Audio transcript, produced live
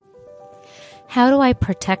How do I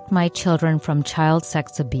protect my children from child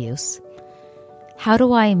sex abuse? How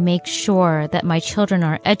do I make sure that my children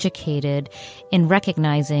are educated in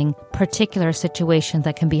recognizing particular situations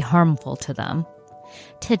that can be harmful to them?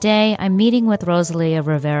 Today, I'm meeting with Rosalia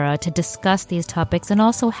Rivera to discuss these topics and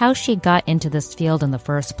also how she got into this field in the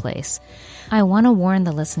first place. I want to warn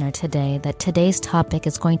the listener today that today's topic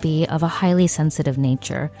is going to be of a highly sensitive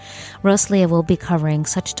nature. Rosalia will be covering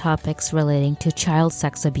such topics relating to child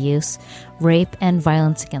sex abuse, rape, and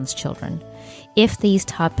violence against children. If these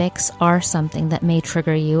topics are something that may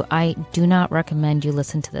trigger you, I do not recommend you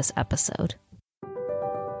listen to this episode.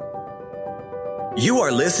 You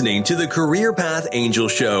are listening to the Career Path Angel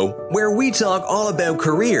Show, where we talk all about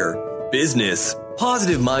career, business,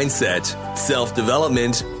 positive mindset,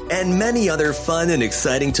 self-development, and many other fun and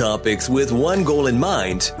exciting topics with one goal in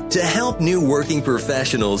mind: to help new working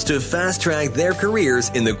professionals to fast-track their careers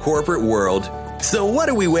in the corporate world. So what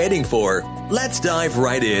are we waiting for? Let's dive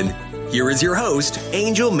right in. Here is your host,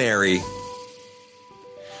 Angel Mary.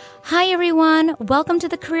 Hi, everyone. Welcome to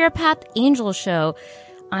the Career Path Angel Show.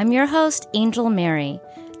 I'm your host, Angel Mary.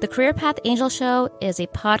 The Career Path Angel Show is a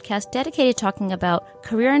podcast dedicated to talking about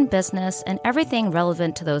career and business and everything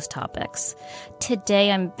relevant to those topics. Today,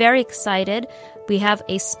 I'm very excited. We have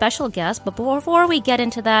a special guest, but before we get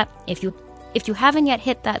into that, if you haven't yet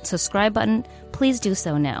hit that subscribe button, please do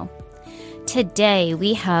so now. Today,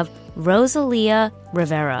 we have Rosalia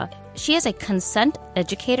Rivera. She is a consent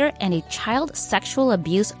educator and a child sexual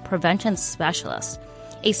abuse prevention specialist,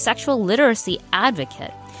 a sexual literacy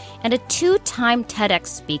advocate, and a 2-time TEDx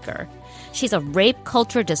speaker. She's a rape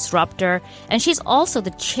culture disruptor, and she's also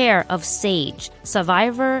the chair of SAGE,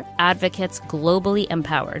 Survivor Advocates Globally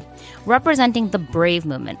Empowered, representing the Brave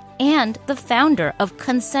movement, and the founder of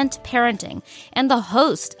Consent Parenting, and the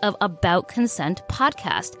host of About Consent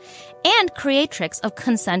podcast, and creatrix of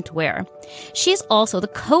Consentwear. She's also the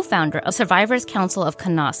co-founder of Survivors Council of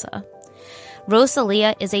Canasa.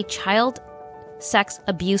 Rosalia is a child sex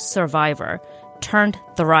abuse survivor turned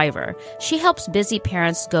thriver. She helps busy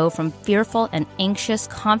parents go from fearful and anxious,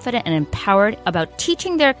 confident and empowered about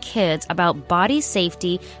teaching their kids about body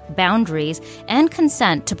safety, boundaries, and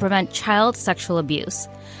consent to prevent child sexual abuse.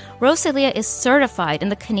 Rosalia is certified in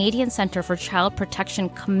the Canadian Centre for Child Protection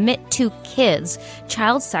Commit to Kids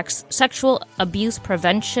Child Sexual Abuse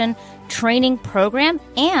Prevention Training Program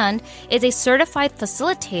and is a certified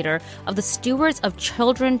facilitator of the Stewards of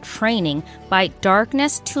Children training by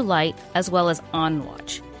Darkness to Light as well as On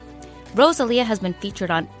Watch. Rosalia has been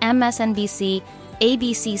featured on MSNBC,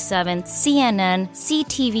 ABC7, CNN,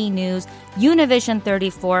 CTV News, Univision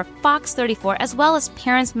 34, Fox 34, as well as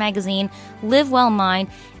Parents Magazine, Live Well Mind,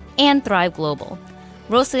 and Thrive Global.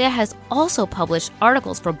 Rosalia has also published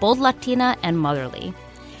articles for Bold Latina and Motherly.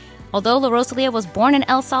 Although Rosalia was born in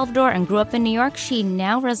El Salvador and grew up in New York, she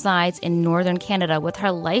now resides in Northern Canada with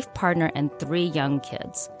her life partner and 3 young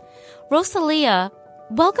kids. Rosalia,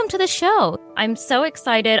 welcome to the show. I'm so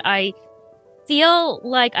excited. I feel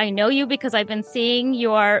like I know you because I've been seeing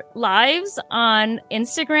your lives on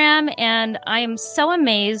Instagram, and I am so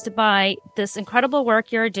amazed by this incredible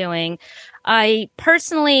work you're doing. I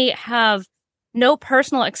personally have no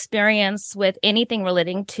personal experience with anything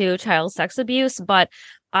relating to child sex abuse, but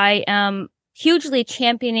I am hugely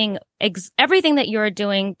championing everything that you're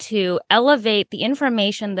doing to elevate the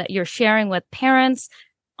information that you're sharing with parents,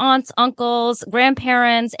 aunts, uncles,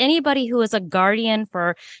 grandparents, anybody who is a guardian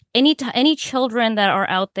for any children that are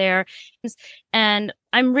out there. And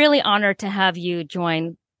I'm really honored to have you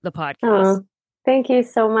join the podcast. Oh, thank you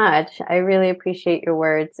so much. I really appreciate your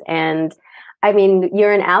words. And I mean,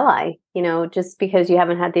 you're an ally, just because you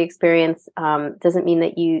haven't had the experience, doesn't mean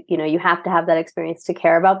that you have to have that experience to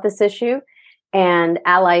care about this issue. And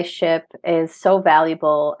allyship is so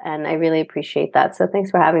valuable. And I really appreciate that. So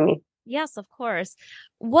thanks for having me. Yes, of course.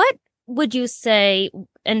 What would you say,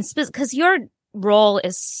 and because your role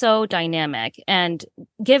is so dynamic, and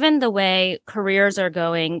given the way careers are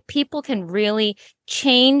going, people can really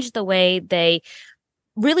change the way they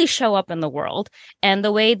really show up in the world and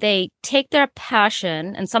the way they take their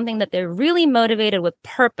passion and something that they're really motivated with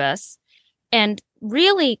purpose and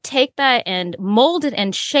really take that and mold it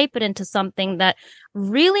and shape it into something that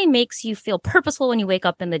really makes you feel purposeful when you wake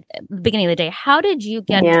up in the beginning of the day. How did you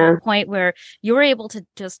get to a point where you were able to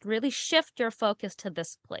just really shift your focus to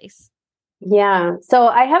this place? Yeah. So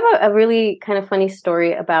I have a really kind of funny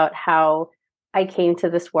story about how I came to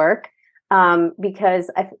this work. Because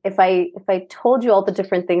if I told you all the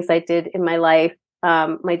different things I did in my life,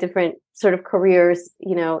 my different sort of careers,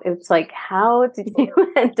 it's like, how did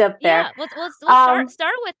you end up there? Yeah, let's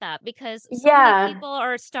start with that, because so many people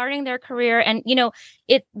are starting their career, and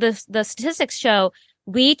the statistics show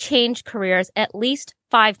we change careers at least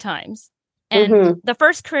 5 times. And the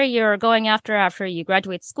first career you're going after you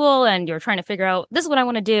graduate school and you're trying to figure out, this is what I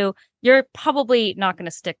want to do, you're probably not going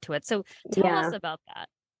to stick to it. So tell us about that.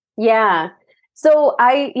 Yeah. So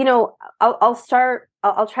I'll start,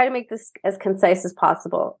 I'll try to make this as concise as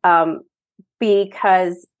possible.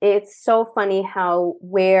 Because it's so funny how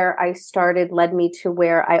where I started led me to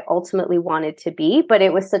where I ultimately wanted to be, but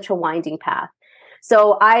it was such a winding path.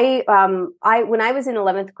 So when I was in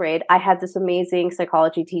 11th grade, I had this amazing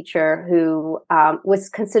psychology teacher who was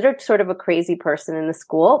considered sort of a crazy person in the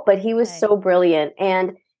school, but he was so brilliant.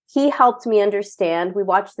 And he helped me understand. We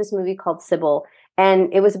watched this movie called Sybil,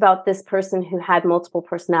 and it was about this person who had multiple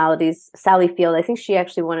personalities, Sally Field. I think she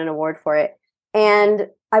actually won an award for it. And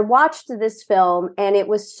I watched this film, and it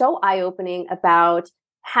was so eye-opening about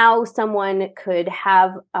how someone could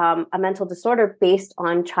have a mental disorder based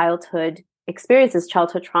on childhood experiences,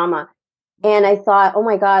 childhood trauma. And I thought, oh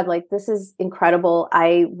my God, like, this is incredible.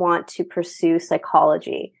 I want to pursue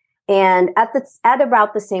psychology. And at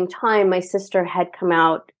about the same time, my sister had come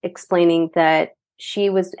out explaining that she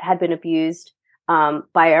had been abused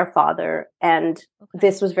by our father. And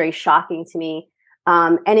this was very shocking to me.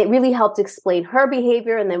 And it really helped explain her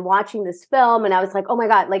behavior. And then watching this film, and I was like, oh my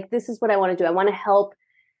God, like, this is what I want to do. I want to help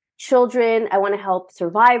children. I want to help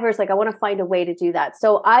survivors. Like, I want to find a way to do that.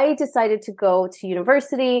 So I decided to go to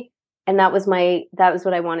university, and that was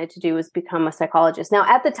what I wanted to do, was become a psychologist. Now,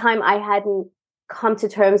 at the time, I hadn't come to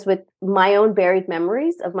terms with my own buried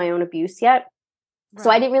memories of my own abuse yet. Right.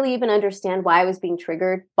 So I didn't really even understand why I was being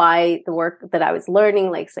triggered by the work that I was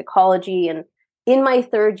learning, like psychology. And in my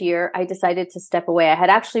 3rd year, I decided to step away. I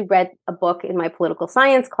had actually read a book in my political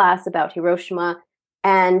science class about Hiroshima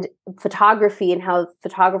and photography, and how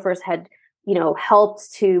photographers had,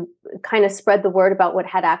 helped to kind of spread the word about what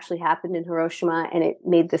had actually happened in Hiroshima, and it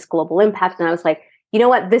made this global impact. And I was like, you know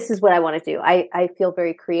what, this is what I want to do. I feel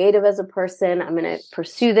very creative as a person. I'm going to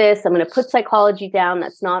pursue this. I'm going to put psychology down.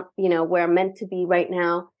 That's not, where I'm meant to be right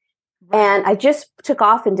now. Right. And I just took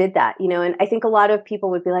off and did that, and I think a lot of people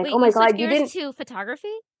would be like, oh my God, you didn't to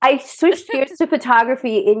photography? I switched gears to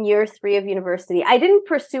photography in year 3 of university. I didn't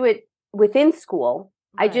pursue it within school.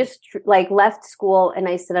 Right. I just left school, and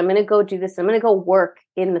I said, I'm going to go do this. I'm going to go work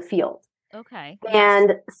in the field. Okay.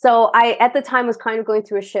 And so I, at the time, was kind of going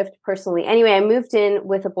through a shift personally. Anyway, I moved in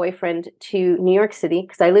with a boyfriend to New York City,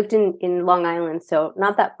 because I lived in Long Island, so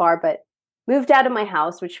not that far, but moved out of my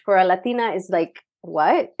house, which for a Latina is like,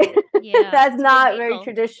 what? Yeah, that's not very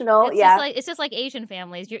traditional. It's just like Asian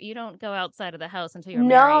families. You don't go outside of the house until you're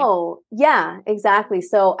married. No. Yeah, exactly.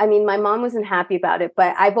 So, I mean, my mom wasn't happy about it,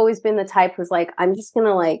 but I've always been the type who's like, I'm just going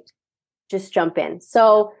to just jump in.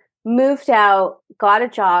 So moved out, got a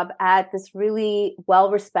job at this really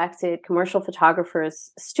well-respected commercial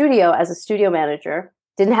photographer's studio as a studio manager.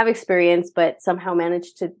 Didn't have experience, but somehow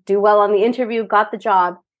managed to do well on the interview, got the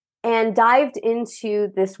job, and dived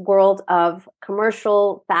into this world of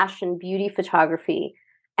commercial fashion beauty photography,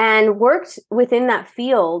 and worked within that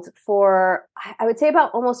field for, I would say,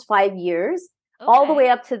 about almost 5 years, all the way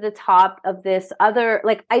up to the top of this other,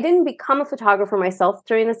 I didn't become a photographer myself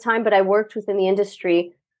during this time, but I worked within the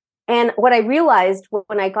industry. And what I realized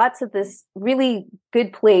when I got to this really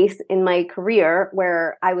good place in my career,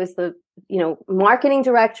 where I was the, marketing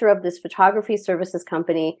director of this photography services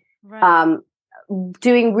company, right.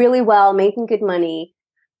 Doing really well, making good money,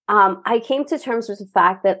 I came to terms with the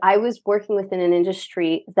fact that I was working within an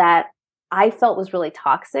industry that I felt was really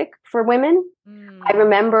toxic for women. I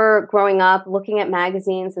remember growing up looking at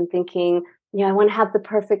magazines and thinking, I want to have the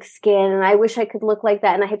perfect skin, and I wish I could look like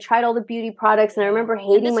that. And I had tried all the beauty products, and I remember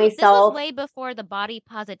hating myself. This was way before the body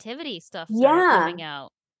positivity stuff started coming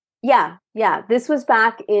out. Yeah. This was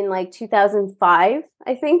back in 2005,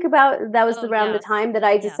 I think. That was around the time that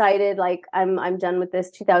I decided I'm done with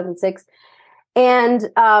this. 2006,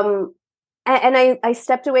 and I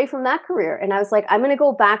stepped away from that career, and I was like, I'm going to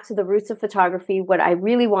go back to the roots of photography. What I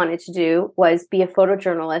really wanted to do was be a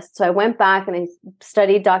photojournalist. So I went back and I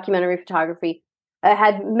studied documentary photography. I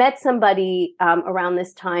had met somebody around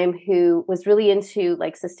this time who was really into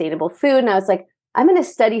sustainable food, and I was like, I'm going to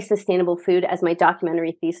study sustainable food as my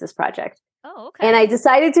documentary thesis project. Oh, okay. And I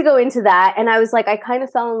decided to go into that. And I was like, I kind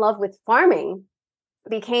of fell in love with farming,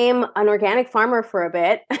 became an organic farmer for a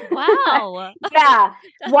bit. Wow. Yeah.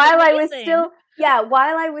 While amazing.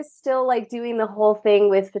 I was still doing the whole thing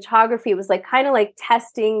with photography, it was kind of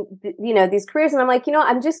testing, these careers. And I'm like,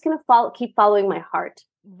 I'm just going to keep following my heart.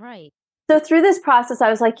 Right. So through this process, I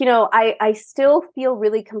was like, I still feel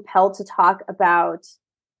really compelled to talk about,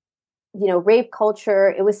 rape culture.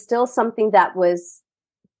 It was still something that was,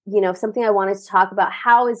 something I wanted to talk about.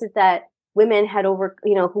 How is it that women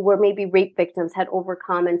who were maybe rape victims had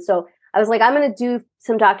overcome? And so I was like, I'm going to do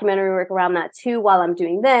some documentary work around that too while I'm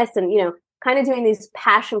doing this and, kind of doing these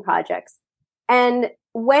passion projects. And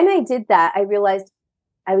when I did that, I realized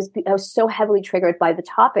I was so heavily triggered by the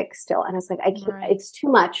topic still. And I was like, I can't, Right. it's too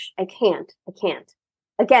much. I can't.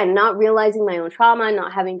 Again, not realizing my own trauma,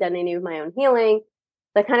 not having done any of my own healing.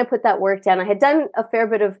 So I kind of put that work down. I had done a fair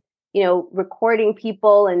bit of, recording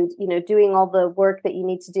people and, doing all the work that you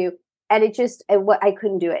need to do. And I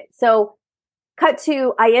couldn't do it. So cut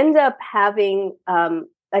to, I end up having,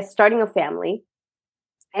 starting a family.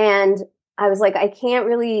 And I was like, I can't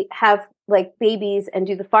really have like babies and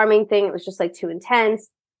do the farming thing. It was just like too intense.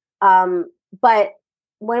 But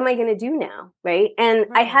what am I going to do now? Right. And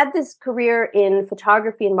I had this career in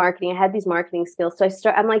photography and marketing. I had these marketing skills. So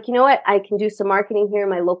I'm like, you know what? I can do some marketing here in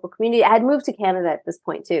my local community. I had moved to Canada at this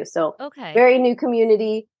point too. So very new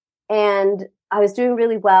community. And I was doing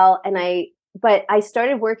really well. But I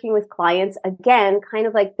started working with clients again, kind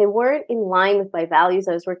of like they weren't in line with my values.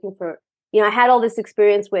 I was working for, I had all this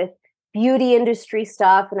experience with beauty industry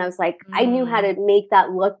stuff. And I was like, I knew how to make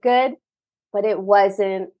that look good, but it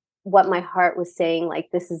wasn't what my heart was saying. Like,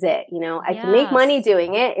 this is it. I can make money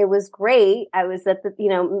doing it. It was great. I was at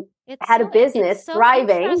the, had a business it's so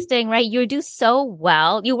thriving. Interesting, right? You do so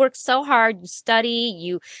well. You work so hard. You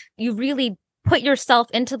study. You really put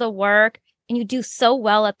yourself into the work. And you do so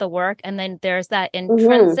well at the work. And then there's that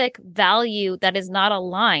intrinsic value that is not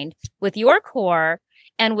aligned with your core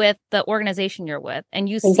and with the organization you're with. And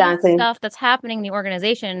you see stuff that's happening in the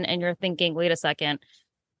organization and you're thinking, wait a second,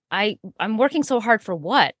 I'm working so hard for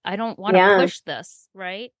what? I don't want to push this,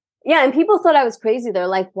 right? Yeah. And people thought I was crazy. They're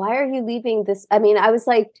like, why are you leaving this? I mean, I was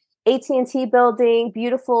like AT&T building,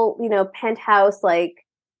 beautiful, penthouse, like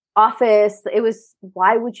office. It was,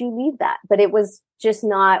 why would you leave that? But it was just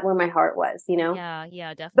not where my heart was, Yeah,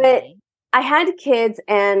 definitely. But I had kids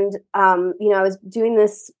and, I was doing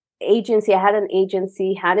this agency. I had an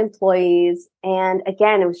agency, had employees. And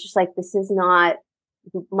again, it was just like, this is not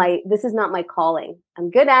my calling.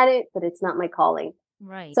 I'm good at it, but it's not my calling.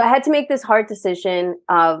 Right. So I had to make this hard decision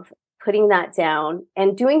of putting that down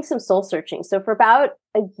and doing some soul searching. So for about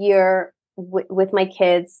a year with my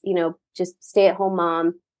kids, just stay at home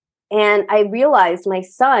mom. And I realized my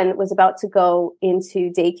son was about to go into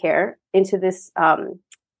daycare, into this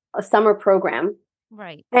a summer program.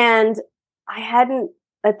 Right. And I hadn't,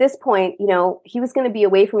 at this point, he was going to be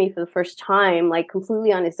away from me for the first time, like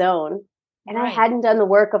completely on his own. And I hadn't done the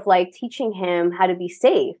work of like teaching him how to be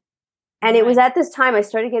safe. And it was at this time I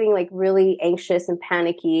started getting like really anxious and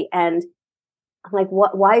panicky. And I'm like,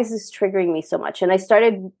 why is this triggering me so much? And I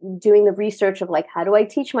started doing the research of like, how do I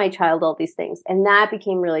teach my child all these things? And that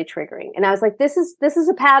became really triggering. And I was like, this is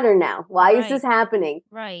a pattern now. Why is this happening?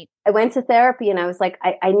 Right. I went to therapy and I was like,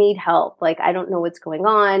 I need help. Like, I don't know what's going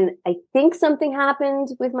on. I think something happened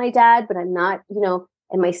with my dad, but I'm not,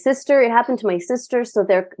 and my sister, it happened to my sister. So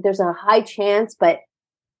there's a high chance, but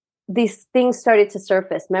these things started to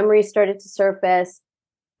surface. Memories started to surface,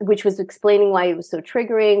 which was explaining why it was so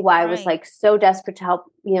triggering, why I was like so desperate to help,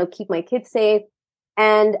 keep my kids safe.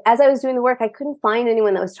 And as I was doing the work, I couldn't find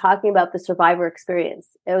anyone that was talking about the survivor experience.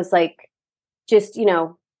 It was like, just,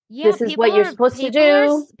 this is what you're supposed to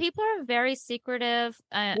do. People are very secretive.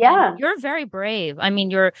 And you're very brave. I mean,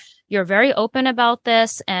 you're very open about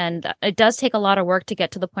this. And it does take a lot of work to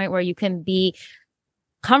get to the point where you can be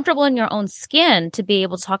comfortable in your own skin to be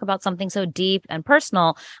able to talk about something so deep and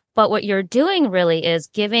personal. But what you're doing really is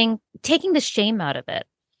taking the shame out of it.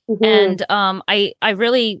 Mm-hmm. And I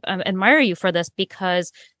really admire you for this,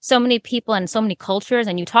 because so many people and so many cultures,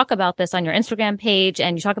 and you talk about this on your Instagram page,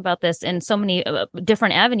 and you talk about this in so many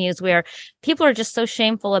different avenues where people are just so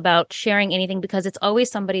shameful about sharing anything because it's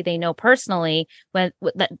always somebody they know personally when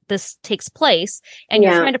that this takes place, and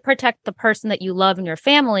you're trying to protect the person that you love in your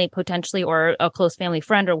family potentially, or a close family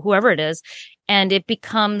friend, or whoever it is. And it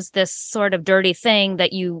becomes this sort of dirty thing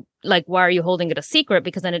that you like, why are you holding it a secret?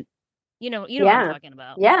 Because then you know what I'm talking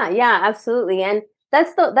about. Yeah, absolutely. And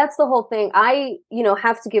that's the whole thing. I,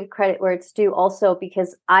 have to give credit where it's due also,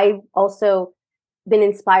 because I've also been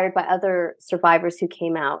inspired by other survivors who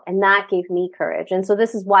came out, and that gave me courage. And so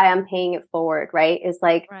this is why I'm paying it forward, right? Is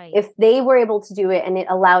like, if they were able to do it and it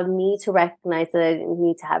allowed me to recognize that I didn't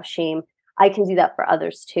need to have shame, I can do that for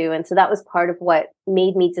others too. And so that was part of what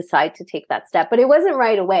made me decide to take that step. But it wasn't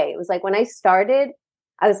right away. It was like when I started,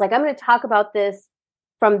 I was like, I'm going to talk about this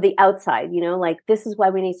from the outside, like, this is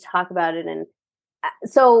why we need to talk about it. And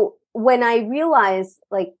so when I realized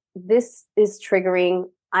like this is triggering,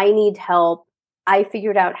 I need help. I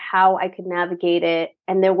figured out how I could navigate it.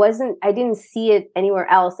 And I didn't see it anywhere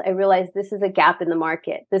else. I realized this is a gap in the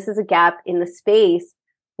market. This is a gap in the space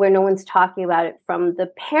where no one's talking about it from the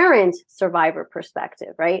parent survivor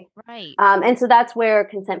perspective, right? Right. And so that's where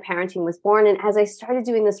consent parenting was born. And as I started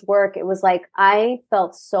doing this work, it was like I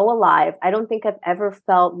felt so alive. I don't think I've ever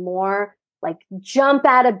felt more like jump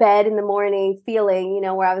out of bed in the morning feeling,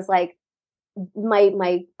 where I was like,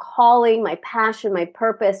 my calling, my passion, my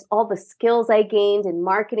purpose, all the skills I gained in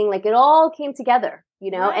marketing, like it all came together,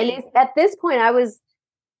 Right. and at this point I was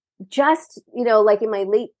just, like in my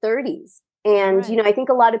late 30s. And, Right. I think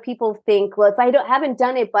a lot of people think, well, if I haven't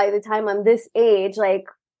done it by the time I'm this age, like,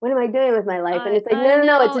 what am I doing with my life? And it's like, I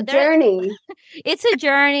no, it's know a journey. it's a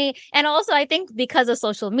journey. And also I think because of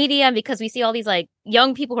social media and because we see all these like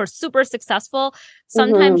young people who are super successful,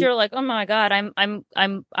 sometimes Mm-hmm. you're like, oh my God,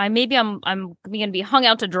 maybe I'm going to be hung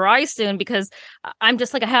out to dry soon because I'm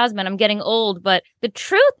just like a has-been. I'm getting old. But the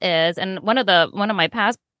truth is, and one of my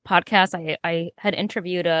past podcasts, I had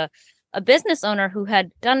interviewed a business owner who had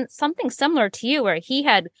done something similar to you, where he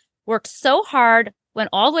had worked so hard, went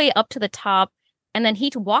all the way up to the top, and then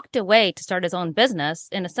he walked away to start his own business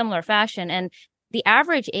in a similar fashion. And the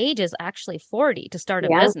average age is actually 40 to start a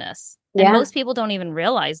Yeah. business. And Yeah. most people don't even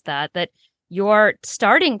realize that your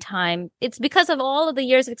starting time, it's because of all of the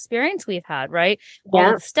years of experience we've had, right? All Yeah.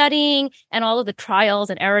 of the studying and all of the trials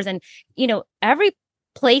and errors. And, every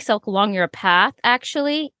place along your path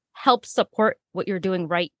actually helps support what you're doing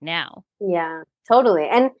right now. Yeah, totally.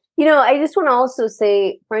 And, I just want to also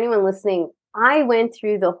say for anyone listening, I went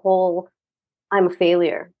through the whole I'm a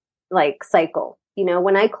failure like cycle.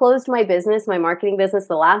 When I closed my business, my marketing business,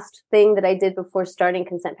 the last thing that I did before starting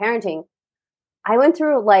consent parenting, I went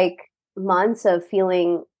through like months of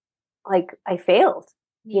feeling like I failed,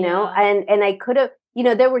 Yeah. and I could have,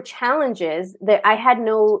 there were challenges that I had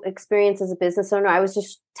no experience as a business owner. I was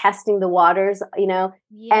just testing the waters, Yeah.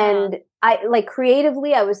 and I like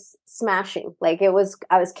creatively, I was smashing. Like I was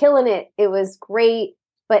killing it. It was great.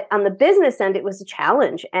 But on the business end, it was a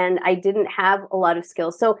challenge and I didn't have a lot of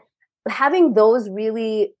skills. So having those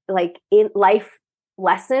really like in life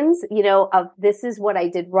lessons, of this is what I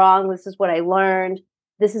did wrong. This is what I learned.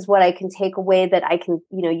 This is what I can take away that I can,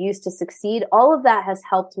 use to succeed. All of that has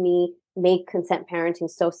helped me make consent parenting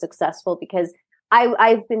so successful because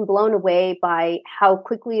I've been blown away by how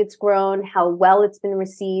quickly it's grown, how well it's been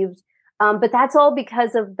received. But that's all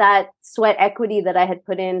because of that sweat equity that I had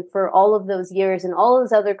put in for all of those years and all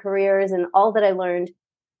those other careers and all that I learned.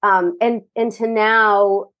 And to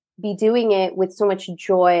now be doing it with so much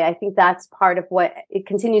joy, I think that's part of what it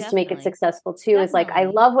continues to make it Definitely. successful too. Is like, I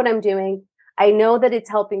Definitely. love what I'm doing. I know that it's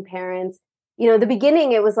helping parents. The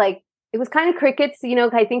beginning, it was kind of crickets.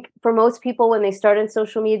 I think for most people, when they start on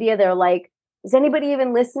social media, they're like, is anybody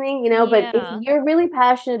even listening? But if Yeah. you're really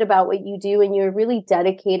passionate about what you do and you're really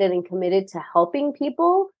dedicated and committed to helping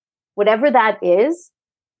people, whatever that is,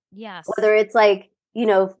 Yes. whether it's like,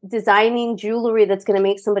 designing jewelry that's going to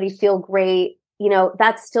make somebody feel great,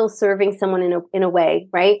 that's still serving someone in a way,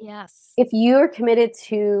 right? Yes. If you're committed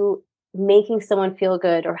to making someone feel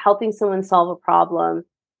good or helping someone solve a problem,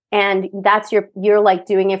 and that's you're like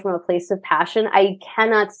doing it from a place of passion, I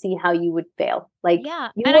cannot see how you would fail. Like Yeah.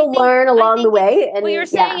 you And will learn I along the think it's way. what you're And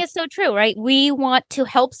saying yeah, is so true, right? We want to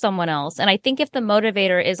help someone else. And I think if the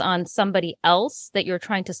motivator is on somebody else that you're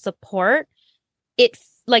trying to support,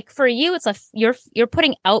 like for you, it's you're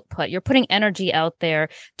putting output, you're putting energy out there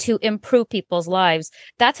to improve people's lives.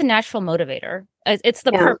 That's a natural motivator. It's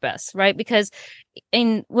the yeah, purpose, right? Because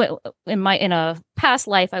in a past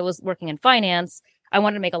life, I was working in finance. I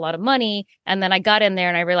wanted to make a lot of money, and then I got in there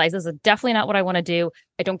and I realized this is definitely not what I want to do.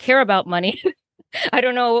 I don't care about money. I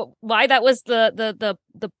don't know why that was the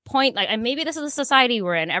point. Like, and maybe this is the society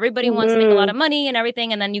we're in. Everybody wants to make a lot mm-hmm. of money and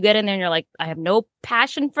everything, and then you get in there and you're like, I have no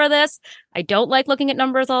passion for this. I don't like looking at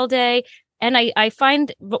numbers all day. And I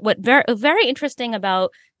find what very interesting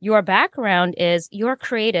about your background is you're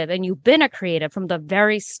creative and you've been a creative from the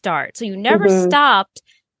very start. So you never Mm-hmm. stopped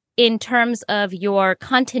in terms of your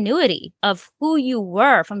continuity of who you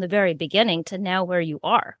were from the very beginning to now where you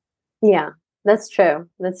are. Yeah, that's true.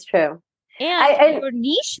 That's true. And I your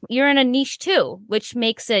niche, you're in a niche too, which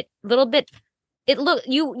makes it a little bit,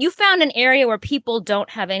 you found an area where people don't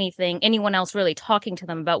have anyone else really talking to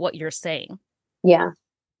them about what you're saying. yeah.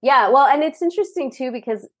 Yeah, well, and it's interesting too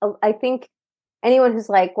because I think anyone who's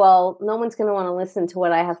like, well, no one's going to want to listen to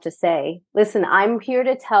what I have to say. Listen, I'm here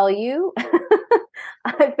to tell you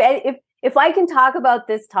if I can talk about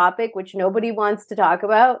this topic, which nobody wants to talk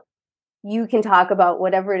about, you can talk about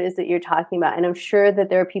whatever it is that you're talking about. And I'm sure that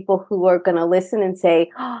there are people who are going to listen and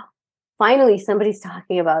say, oh, finally, somebody's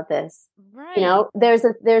talking about this. Right. You know, there's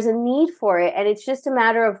a need for it. And it's just a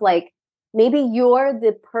matter of like, maybe you're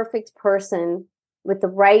the perfect person with the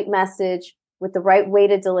right message, with the right way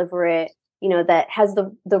to deliver it, you know, that has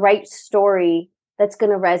the right story that's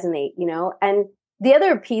going to resonate, you know. And the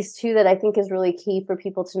other piece too that I think is really key for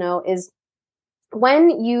people to know is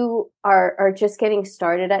when you are just getting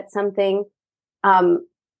started at something,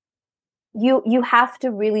 you have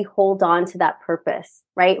to really hold on to that purpose,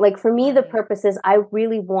 right? Like for me, the purpose is I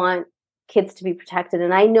really want kids to be protected,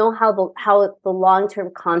 and I know how the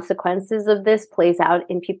long-term consequences of this plays out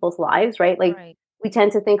in people's lives, right? Like we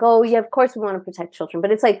tend to think, oh yeah, of course we want to protect children,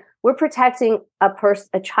 but it's like we're protecting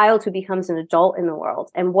a child who becomes an adult in the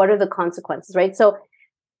world, and what are the consequences, right? So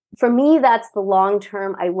for me, that's the long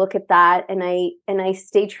term. I look at that and I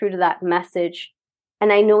stay true to that message.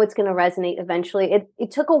 And I know it's going to resonate eventually.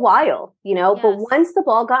 It took a while, you know, but once the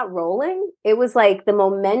ball got rolling, it was like the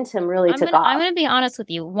momentum really took off. I'm going to be honest with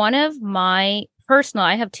you. One of my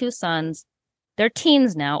I have 2 sons. They're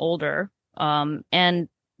teens now, older, and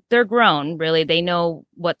they're grown, really. They know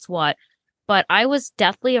what's what. But I was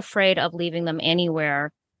deathly afraid of leaving them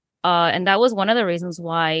anywhere. And that was one of the reasons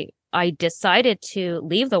why I decided to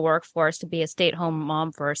leave the workforce to be a stay-at-home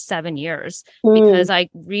mom for 7 years, because I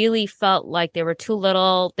really felt like they were too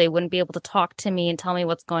little. They wouldn't be able to talk to me and tell me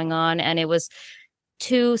what's going on. And it was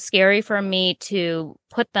too scary for me to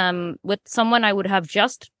put them with someone I would have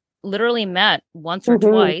just literally met once or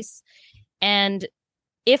twice. And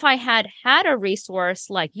if I had a resource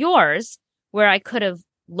like yours, where I could have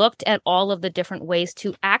looked at all of the different ways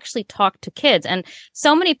to actually talk to kids. And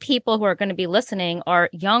so many people who are going to be listening are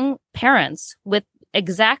young parents with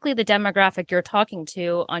exactly the demographic you're talking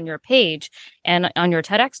to on your page and on your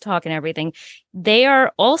TEDx talk and everything. They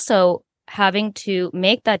are also having to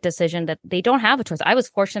make that decision that they don't have a choice. I was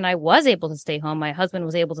fortunate I was able to stay home. My husband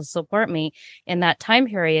was able to support me in that time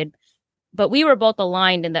period, but we were both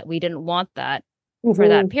aligned in that we didn't want that for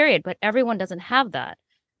that period, but everyone doesn't have that.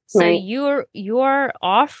 So you're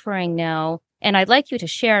offering now, and I'd like you to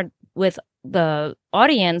share with the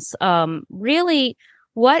audience, really,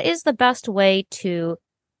 what is the best way to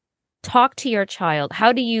talk to your child?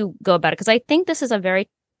 How do you go about it? Because I think this is a very,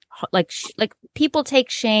 like people take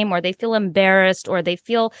shame, or they feel embarrassed, or they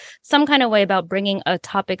feel some kind of way about bringing a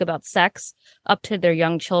topic about sex up to their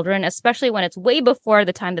young children, especially when it's way before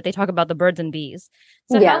the time that they talk about the birds and bees.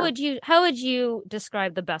 So how would you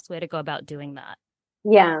describe the best way to go about doing that?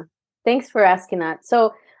 Yeah, thanks for asking that.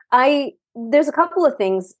 So there's a couple of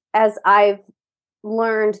things as I've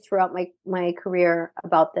learned throughout my career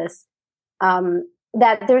about this,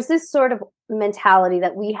 that there's this sort of mentality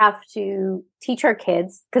that we have to teach our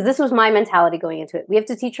kids, because this was my mentality going into it. We have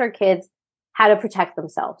to teach our kids how to protect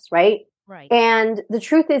themselves, right? Right. And the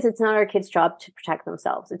truth is, it's not our kids' job to protect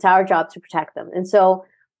themselves. It's our job to protect them. And so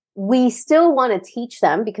we still want to teach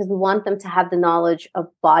them because we want them to have the knowledge of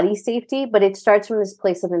body safety, but it starts from this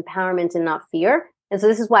place of empowerment and not fear. And so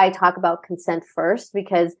this is why I talk about consent first,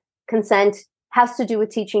 because consent has to do with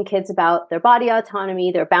teaching kids about their body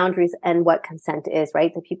autonomy, their boundaries, and what consent is,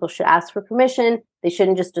 right? That people should ask for permission. They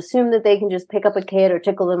shouldn't just assume that they can just pick up a kid or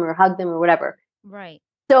tickle them or hug them or whatever. Right.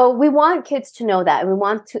 So we want kids to know that, and we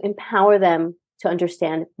want to empower them to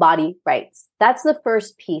understand body rights. That's the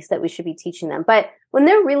first piece that we should be teaching them. But when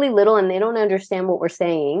they're really little and they don't understand what we're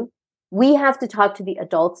saying, we have to talk to the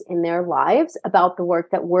adults in their lives about the work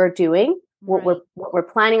that we're doing, what we're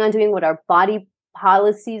planning on doing, what our body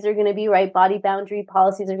policies are going to be, right? Body boundary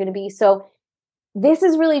policies are going to be. So this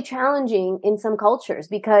is really challenging in some cultures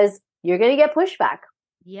because you're going to get pushback.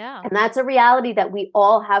 Yeah. And that's a reality that we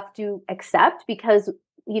all have to accept, because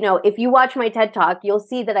you know, if you watch my TED Talk, you'll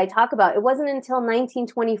see that I talk about it wasn't until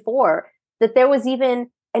 1924 that there was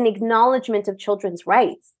even an acknowledgement of children's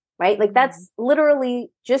rights, right? Like that's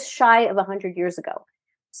literally just shy of 100 years ago.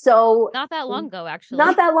 So not that long ago, actually.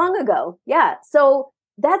 Not that long ago. Yeah. So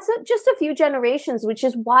that's just a few generations, which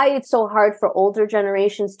is why it's so hard for older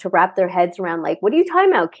generations to wrap their heads around, like, what are you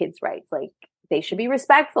talking about, kids' rights? Like, they should be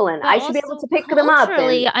respectful, and I should be able to pick them up.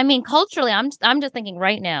 Culturally, I'm just thinking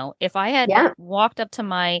right now, if I had walked up to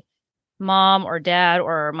my mom or dad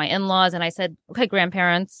or my in-laws and I said, okay,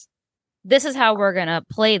 grandparents, this is how we're going to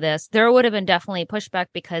play this, there would have been definitely pushback,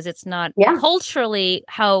 because it's not culturally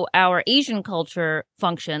how our Asian culture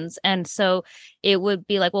functions. And so it would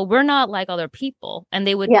be like, well, we're not like other people. And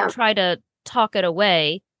they would try to talk it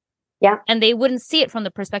away. Yeah. And they wouldn't see it from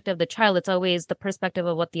the perspective of the child. It's always the perspective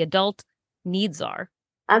of what the adult needs are.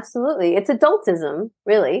 Absolutely. It's adultism,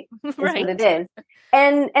 really, is what it is.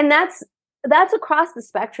 And that's that's across the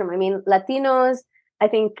spectrum. I mean, Latinos, I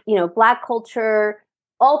think, Black culture,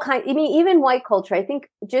 even white culture. I think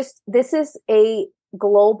just this is a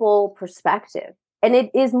global perspective, and it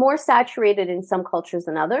is more saturated in some cultures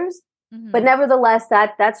than others. Mm-hmm. But nevertheless,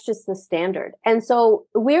 that's just the standard. And so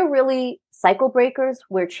we're really cycle breakers.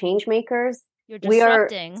 We're change makers. You're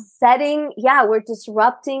disrupting. We're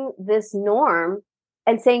disrupting this norm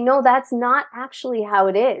and saying, no, that's not actually how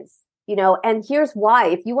it is. And here's why.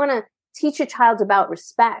 If you want to teach a child about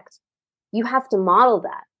respect, you have to model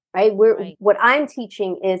that, right? What I'm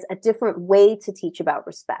teaching is a different way to teach about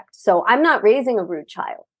respect. So I'm not raising a rude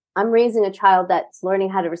child. I'm raising a child that's learning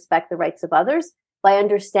how to respect the rights of others by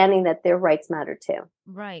understanding that their rights matter too.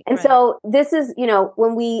 Right. And so this is,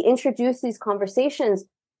 when we introduce these conversations,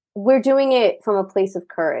 we're doing it from a place of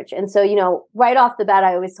courage. And so, right off the bat,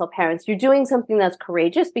 I always tell parents, you're doing something that's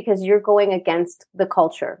courageous because you're going against the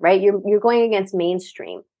culture, right? You're going against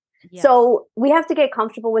mainstream. Yes. So we have to get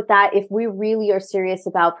comfortable with that if we really are serious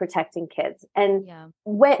about protecting kids. And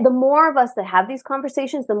the more of us that have these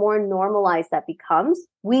conversations, the more normalized that becomes.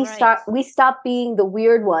 We stop being the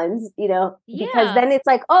weird ones, because then it's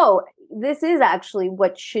like, oh, this is actually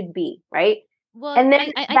what should be, right? Well, and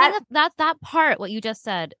then I think that part, what you just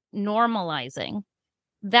said, normalizing,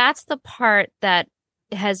 that's the part that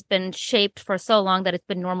has been shaped for so long that it's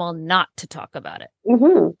been normal not to talk about it.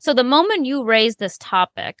 Mm-hmm. So the moment you raise this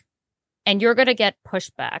topic and you're going to get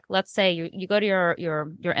pushback, let's say you go to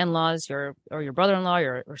your in-laws, or your brother-in-law,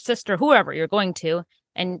 your sister, whoever you're going to,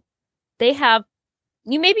 and they have,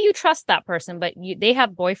 maybe you trust that person, but they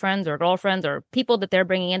have boyfriends or girlfriends or people that they're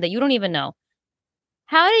bringing in that you don't even know.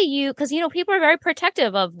 How do you, because, people are very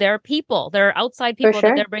protective of their people, their outside people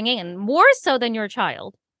that they're bringing in, more so than your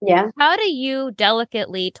child. Yeah. How do you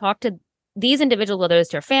delicately talk to these individuals, whether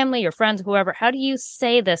it's your family, your friends, whoever? How do you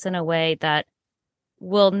say this in a way that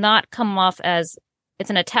will not come off as it's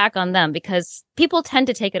an attack on them? Because people tend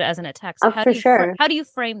to take it as an attack. So how do you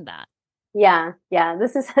frame that? Yeah.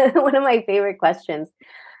 This is one of my favorite questions.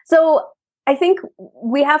 So I think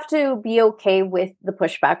we have to be okay with the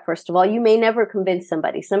pushback. First of all, you may never convince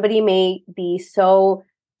somebody. Somebody may be so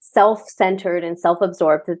self-centered and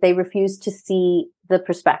self-absorbed that they refuse to see the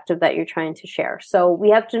perspective that you're trying to share. So we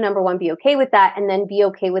have to, number one, be okay with that, and then be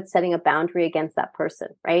okay with setting a boundary against that person,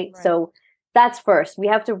 right? So that's first. We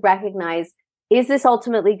have to recognize, is this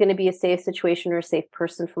ultimately going to be a safe situation or a safe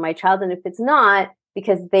person for my child? And if it's not,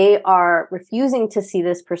 because they are refusing to see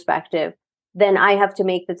this perspective, then I have to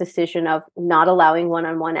make the decision of not allowing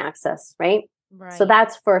one-on-one access, right? So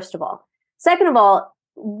that's first of all. Second of all,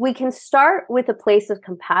 we can start with a place of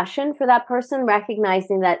compassion for that person,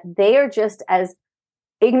 recognizing that they are just as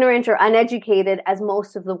ignorant or uneducated as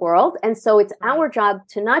most of the world. And so it's our job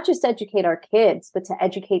to not just educate our kids, but to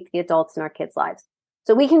educate the adults in our kids' lives.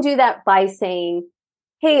 So we can do that by saying,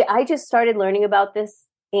 hey, I just started learning about this,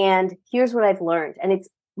 and here's what I've learned. And it's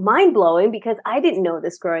mind-blowing because I didn't know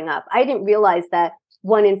this growing up. I didn't realize that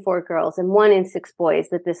 1 in 4 girls and 1 in 6 boys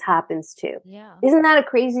that this happens to. Yeah. Isn't that a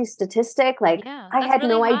crazy statistic? Like, I had really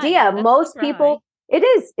no high. idea. That's Most people, high. it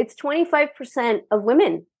is. It's 25% of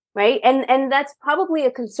women, right? And that's probably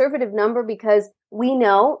a conservative number because we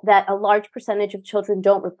know that a large percentage of children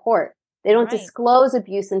don't report. They don't disclose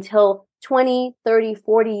abuse until 20, 30,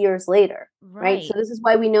 40 years later, right? So this is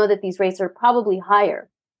why we know that these rates are probably higher.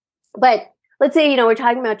 But let's say, we're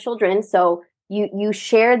talking about children. So you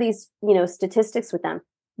share these, statistics with them.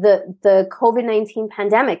 The COVID-19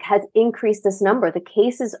 pandemic has increased this number. The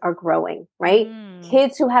cases are growing, right?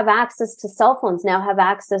 Kids who have access to cell phones now have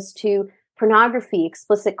access to pornography,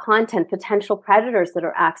 explicit content, potential predators that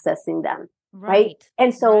are accessing them, right?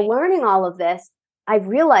 And so learning all of this, I've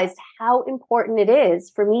realized how important it is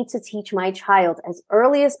for me to teach my child as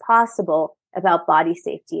early as possible about body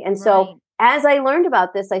safety. And so as I learned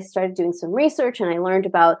about this, I started doing some research, and I learned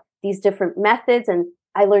about these different methods, and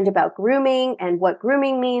I learned about grooming and what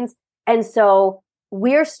grooming means. And so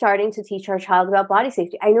we're starting to teach our child about body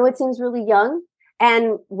safety. I know it seems really young,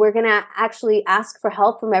 and we're going to actually ask for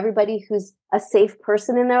help from everybody who's a safe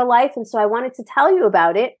person in their life. And so I wanted to tell you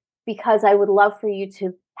about it because I would love for you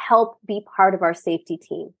to help be part of our safety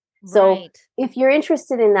team. So if you're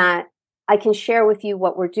interested in that, I can share with you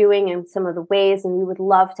what we're doing and some of the ways, and we would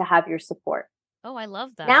love to have your support. Oh, I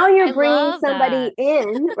love that. Now you're bringing somebody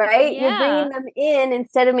in, right? You're bringing them in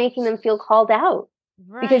instead of making them feel called out.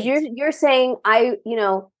 Because you're saying,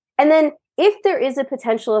 and then if there is a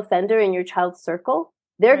potential offender in your child's circle,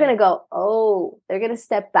 they're going to go, they're going to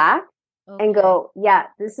step back and go, yeah,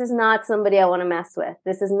 this is not somebody I want to mess with.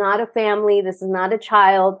 This is not a family. This is not a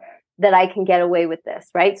child that I can get away with this,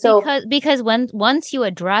 right? So because once you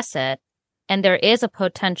address it and there is a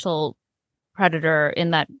potential predator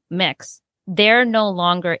in that mix, they're no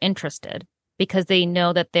longer interested because they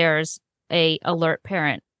know that there's a alert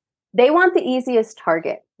parent. They want the easiest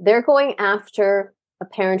target. They're going after a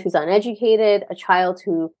parent who's uneducated, a child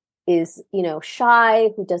who is, shy,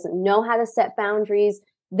 who doesn't know how to set boundaries.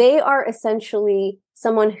 They are essentially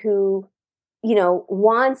someone who,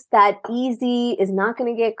 wants that easy, is not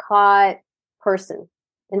going to get caught person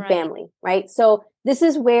and family, right? So this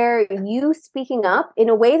is where you speaking up in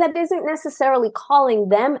a way that isn't necessarily calling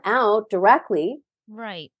them out directly,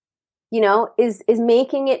 right? Is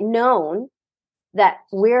making it known that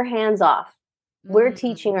we're hands off. We're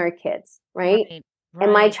teaching our kids, right?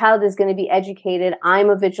 And my child is going to be educated. I'm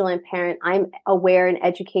a vigilant parent. I'm aware and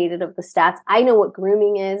educated of the stats. I know what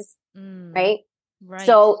grooming is, right?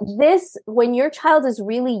 So when your child is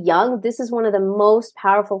really young, this is one of the most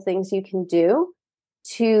powerful things you can do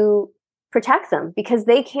to protect them because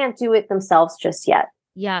they can't do it themselves just yet.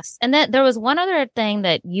 Yes. And then there was one other thing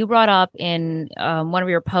that you brought up in one of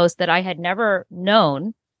your posts that I had never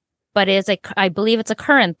known, but I believe it's a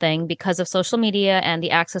current thing because of social media and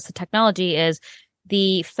the access to technology, is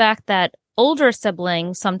the fact that older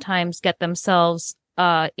siblings sometimes get themselves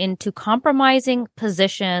into compromising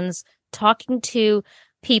positions, talking to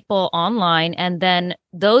people online, and then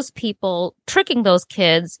those people tricking those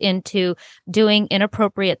kids into doing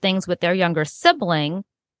inappropriate things with their younger sibling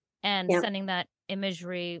and sending that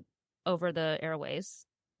imagery over the airways.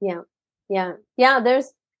 Yeah.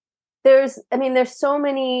 There's so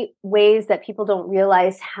many ways that people don't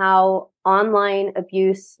realize how online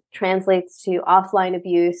abuse translates to offline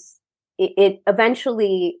abuse. It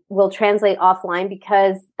eventually will translate offline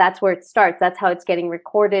because that's where it starts. That's how it's getting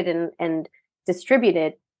recorded and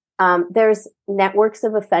distributed. There's networks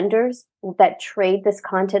of offenders that trade this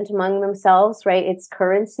content among themselves, right? It's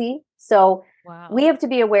currency. So we have to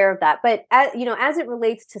be aware of that. But as it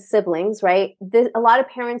relates to siblings, right? A lot of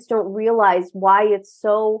parents don't realize why it's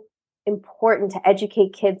so important to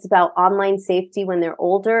educate kids about online safety when they're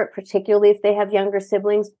older, particularly if they have younger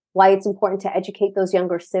siblings, why it's important to educate those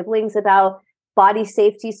younger siblings about body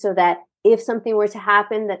safety so that if something were to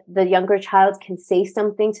happen, that the younger child can say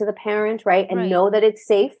something to the parent, right? And know that it's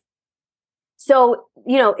safe. So,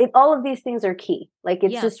 all of these things are key. Like,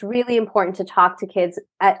 it's just really important to talk to kids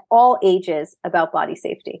at all ages about body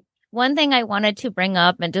safety. One thing I wanted to bring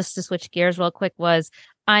up, and just to switch gears real quick, was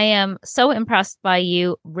I am so impressed by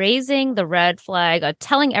you raising the red flag,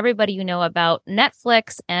 telling everybody about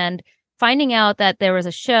Netflix and finding out that there was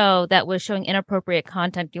a show that was showing inappropriate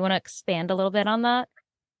content. Do you want to expand a little bit on that?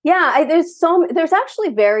 Yeah, there's actually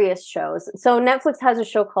various shows. So Netflix has a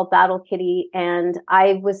show called Battle Kitty, and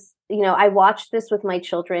I watched this with my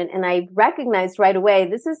children, and I recognized right away,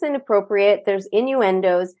 this is inappropriate. There's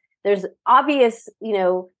innuendos. There's obvious,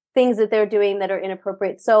 things that they're doing that are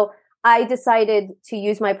inappropriate. So I decided to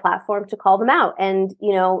use my platform to call them out. And,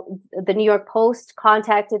 the New York Post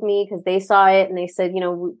contacted me because they saw it and they said, we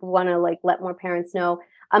want to let more parents know.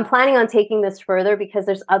 I'm planning on taking this further because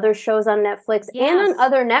there's other shows on Netflix and on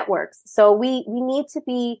other networks. So we need to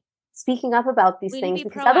be speaking up about these things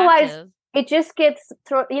because otherwise it just gets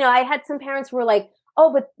thrown. I had some parents who were like,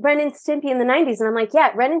 oh, but Ren and Stimpy in the 90s. And I'm like,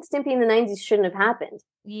 yeah, Ren and Stimpy in the 90s shouldn't have happened.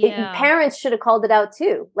 Parents should have called it out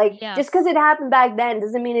too. Just because it happened back then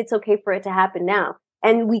doesn't mean it's okay for it to happen now.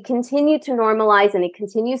 And we continue to normalize, and it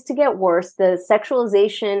continues to get worse. The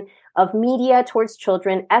sexualization of media towards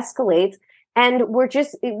children escalates. And we're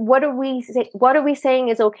just, what are we saying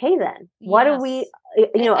is okay then? What are we,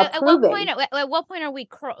 approving? At what point are we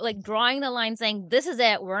drawing the line saying, this is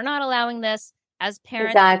it, we're not allowing this as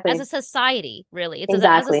parents, as a society, really. It's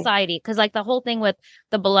as a society. Because the whole thing with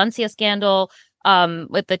the Balenciaga scandal,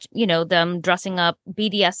 with the, them dressing up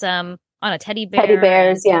BDSM on a teddy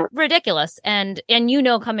bears, ridiculous. And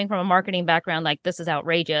coming from a marketing background, this is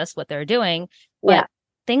outrageous what they're doing. But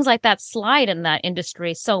things like that slide in that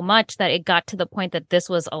industry so much that it got to the point that this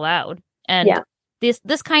was allowed. And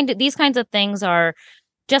these kinds of things are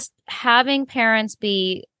just having parents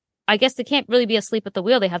be, I guess they can't really be asleep at the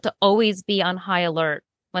wheel. They have to always be on high alert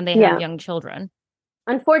when they have young children.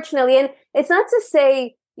 Unfortunately. And it's not to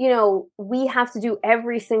say, we have to do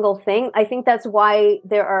every single thing. I think that's why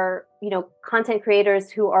there are, content creators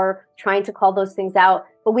who are trying to call those things out,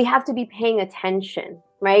 but we have to be paying attention,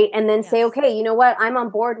 right? And then say, okay, you know what? I'm on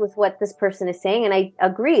board with what this person is saying. And I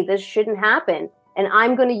agree, this shouldn't happen. And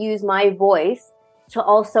I'm going to use my voice to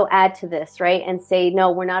also add to this, right? And say,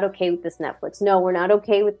 no, we're not okay with this Netflix. No, we're not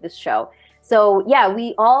okay with this show. So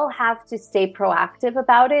we all have to stay proactive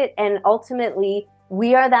about it. And ultimately,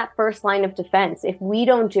 we are that first line of defense. If we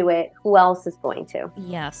don't do it, who else is going to?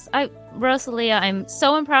 Yes. Rosalia, I'm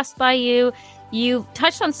so impressed by you. You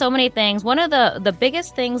touched on so many things. One of the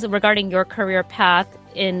biggest things regarding your career path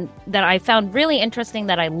that I found really interesting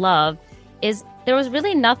that I love is there was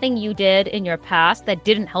really nothing you did in your past that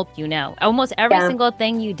didn't help you now. Almost every single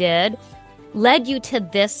thing you did led you to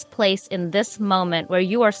this place in this moment where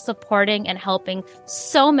you are supporting and helping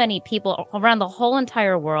so many people around the whole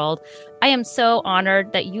entire world. I am so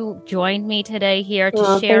honored that you joined me today here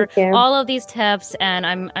to share all of these tips. And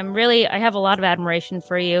I have a lot of admiration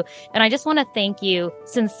for you. And I just want to thank you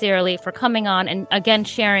sincerely for coming on and again,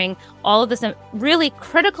 sharing all of this really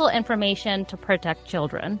critical information to protect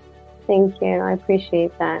children. Thank you. I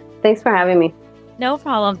appreciate that. Thanks for having me. No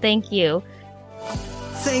problem. Thank you.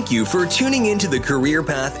 Thank you for tuning into the Career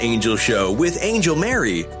Path Angel Show with Angel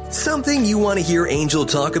Mary. Something you want to hear Angel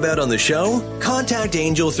talk about on the show? Contact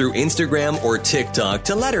Angel through Instagram or TikTok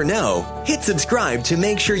to let her know. Hit subscribe to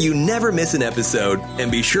make sure you never miss an episode,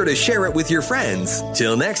 and be sure to share it with your friends.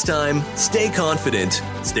 Till next time, stay confident,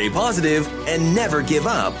 stay positive, and never give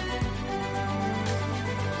up.